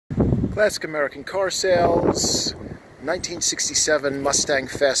Classic American Car Sales, 1967 Mustang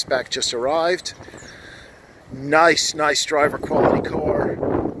Fastback just arrived. Nice driver quality car.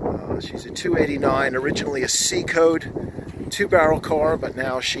 She's a 289, originally a C code 2-barrel car, but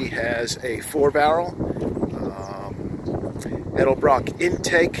now she has a 4-barrel. Edelbrock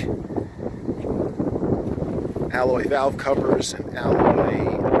intake, alloy valve covers, and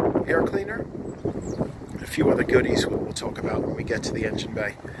alloy air cleaner. A few other goodies we'll talk about when we get to the engine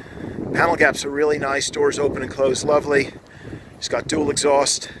bay. Panel gaps are really nice, doors open and close lovely. It's got dual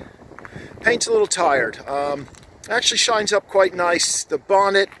exhaust. Paint's a little tired. Actually shines up quite nice. The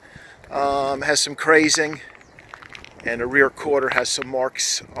bonnet has some crazing, and the rear quarter has some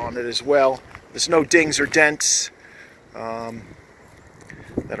marks on it as well. There's no dings or dents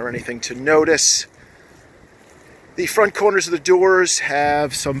that are anything to notice. The front corners of the doors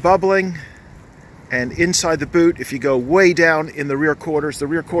have some bubbling. And inside the boot, if you go way down in the rear quarters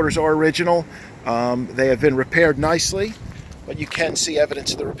are original. They have been repaired nicely, but you can see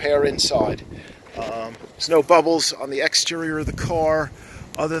evidence of the repair inside. There's no bubbles on the exterior of the car,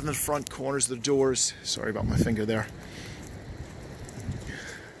 other than the front corners of the doors. Sorry about my finger there.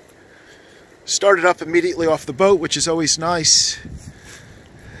 Started up immediately off the boat, which is always nice.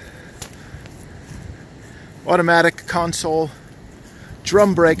 Automatic console.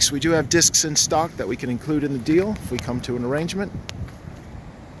 Drum brakes, we do have discs in stock that we can include in the deal if we come to an arrangement.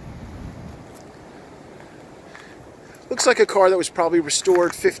 Looks like a car that was probably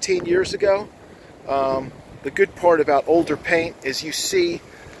restored 15 years ago. The good part about older paint is you see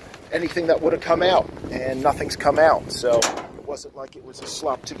anything that would have come out, and nothing's come out, so it wasn't like it was a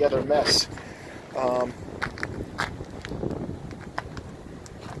slopped together mess. There's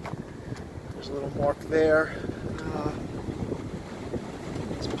a little mark there.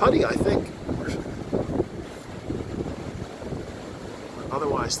 Putty, I think.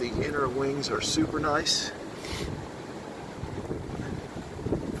 Otherwise, the inner wings are super nice.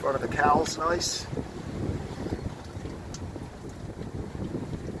 Front of the cowl's nice.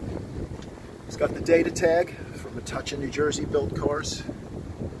 It's got the data tag from Metuchen, New Jersey built cars.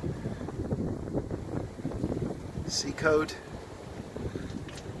 C code.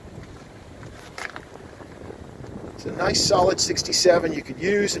 It's a nice solid 67 you could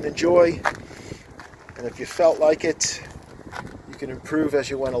use and enjoy, and if you felt like it, you can improve as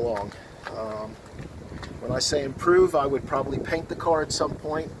you went along. When I say improve, I would probably paint the car at some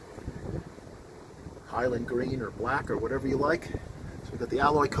point, Highland green or black or whatever you like. So we've got the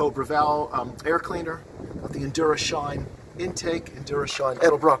Alloy Cobra valve, air cleaner, got the Endura-Shine intake, Endura-Shine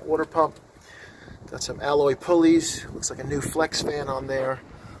Edelbrock water pump, got some alloy pulleys, looks like a new flex fan on there,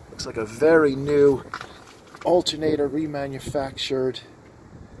 looks like a very new alternator, remanufactured.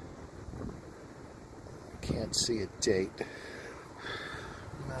 Can't see a date.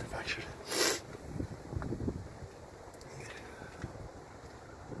 Remanufactured.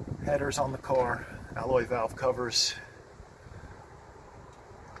 Headers on the car, alloy valve covers,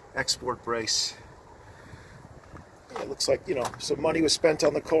 export brace. It looks like, you know, some money was spent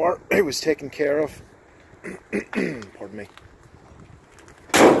on the car. It was taken care of. Pardon me.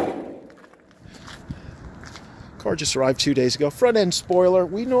 Car just arrived 2 days ago. Front end spoiler.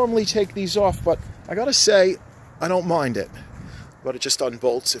 We normally take these off, but I gotta say, I don't mind it. But it just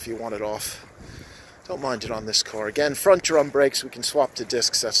unbolts if you want it off. Don't mind it on this car. Again, front drum brakes, we can swap to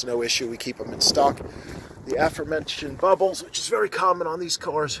discs. That's no issue. We keep them in stock. The aforementioned bubbles, which is very common on these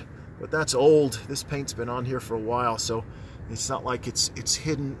cars, but that's old. This paint's been on here for a while, so it's not like it's a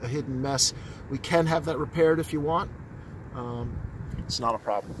hidden mess. We can have that repaired if you want. It's not a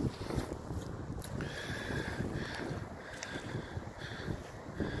problem.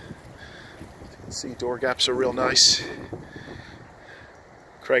 See, door gaps are real nice.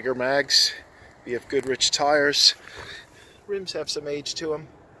 Krager mags. We have Goodrich tires. Rims have some age to them.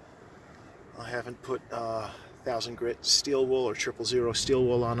 I haven't put 1000 grit steel wool or 000 steel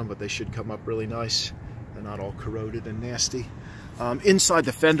wool on them, but they should come up really nice. They're not all corroded and nasty. Inside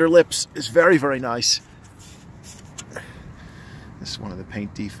the fender lips is very, very nice. This is one of the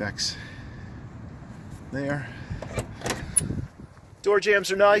paint defects there. Door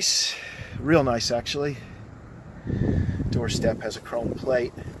jambs are nice. Real nice, actually. Door step has a chrome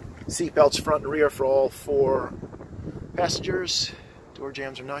plate. Seat belts front and rear for all 4 passengers. Door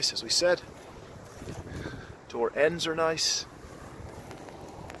jambs are nice, as we said. Door ends are nice.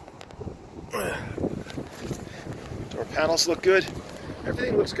 Door panels look good.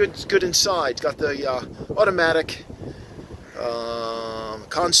 Everything looks good. It's good inside. It's got the automatic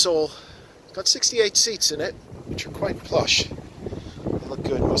console. It's got 68 seats in it, which are quite plush. They look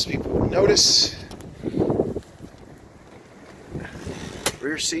good. Most people would notice. Rear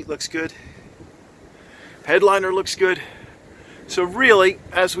Rear seat looks good. Headliner looks good. So really,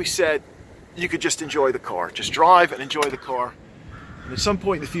 as we said, you could just enjoy the car. Just drive and enjoy the car. And at some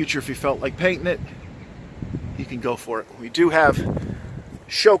point in the future, if you felt like painting it, you can go for it. We do have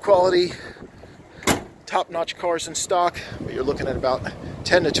show quality, top-notch cars in stock, but you're looking at about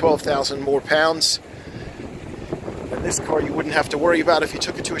 10 to 12,000 more pounds. And this car you wouldn't have to worry about if you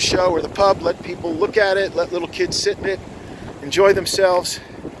took it to a show or the pub. Let people look at it, let little kids sit in it, enjoy themselves.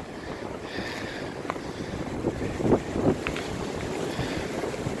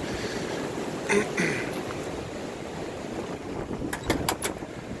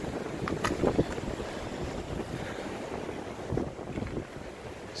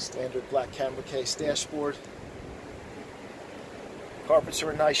 Standard black camera case dashboard. Carpets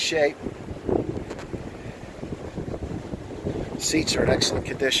are in nice shape. Seats are in excellent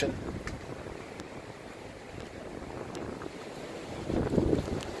condition.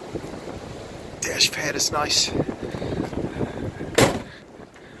 Dash pad is nice.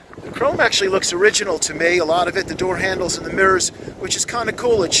 The chrome actually looks original to me, a lot of it, the door handles and the mirrors, which is kind of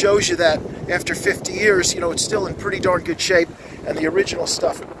cool. It shows you that after 50 years, you know, it's still in pretty darn good shape, and the original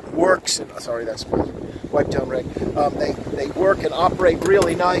stuff works. And, sorry, that's my wipe down rag. They work and operate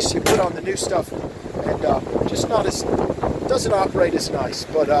really nice. You put on the new stuff, and just not as, doesn't operate as nice,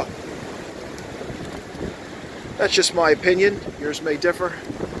 but that's just my opinion. Yours may differ.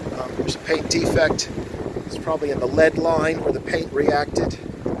 There's a paint defect. It's probably in the lead line where the paint reacted.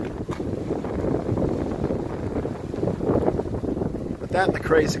 But that and the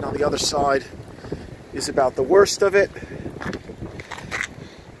crazing on the other side is about the worst of it.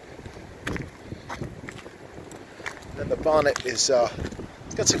 Then the bonnet is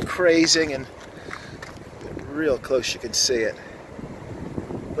it's got some crazing, and real close you can see it.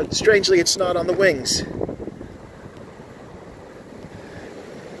 But strangely, it's not on the wings.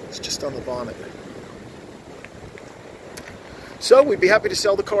 It's just on the bonnet. So we'd be happy to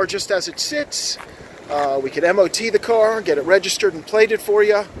sell the car just as it sits. We could MOT the car, get it registered and plated for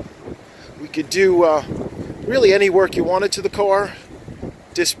you. We could do really any work you wanted to the car.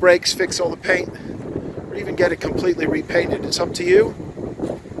 Disc brakes, fix all the paint, or even get it completely repainted. It's up to you.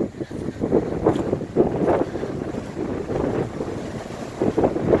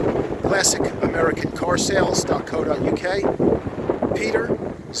 ClassicAmericanCarSales.co.uk. Peter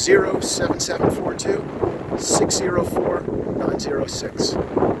 07742 604 906.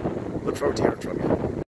 Look forward to hearing from you.